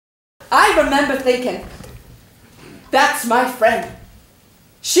I remember thinking, that's my friend.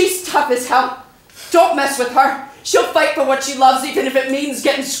 She's tough as hell. Don't mess with her. She'll fight for what she loves, even if it means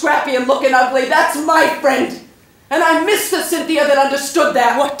getting scrappy and looking ugly. That's my friend. And I miss the Cynthia that understood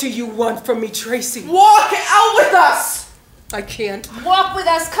that. What do you want from me, Tracey? Walk out with us! I can't. Walk with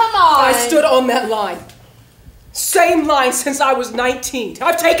us, come on! I stood on that line. Same line since I was 19.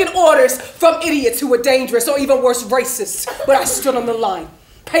 I've taken orders from idiots who were dangerous or even worse, racists. But I stood on the line,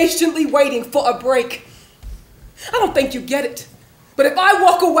 patiently waiting for a break. I don't think you get it. But if I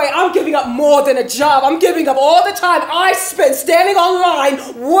walk away, I'm giving up more than a job. I'm giving up all the time I spent standing on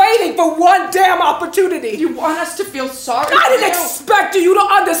line waiting for one damn opportunity. You want us to feel sorry? I didn't expect you to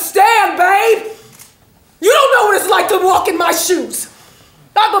understand, babe. You don't know what it's like to walk in my shoes.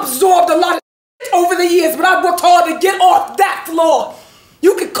 I've absorbed a lot of shit over the years, but I've worked hard to get off that floor.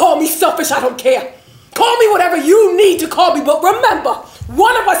 You can call me selfish, I don't care. Call me whatever you need to call me, but remember,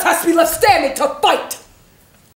 one of us has to be left standing to fight.